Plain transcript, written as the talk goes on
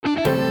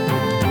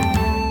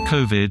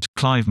COVID,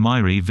 Clive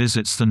Myrie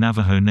visits the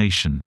Navajo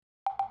Nation.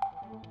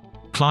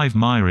 Clive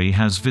Myrie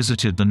has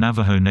visited the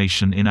Navajo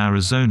Nation in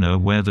Arizona,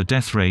 where the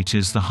death rate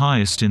is the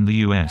highest in the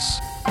U.S.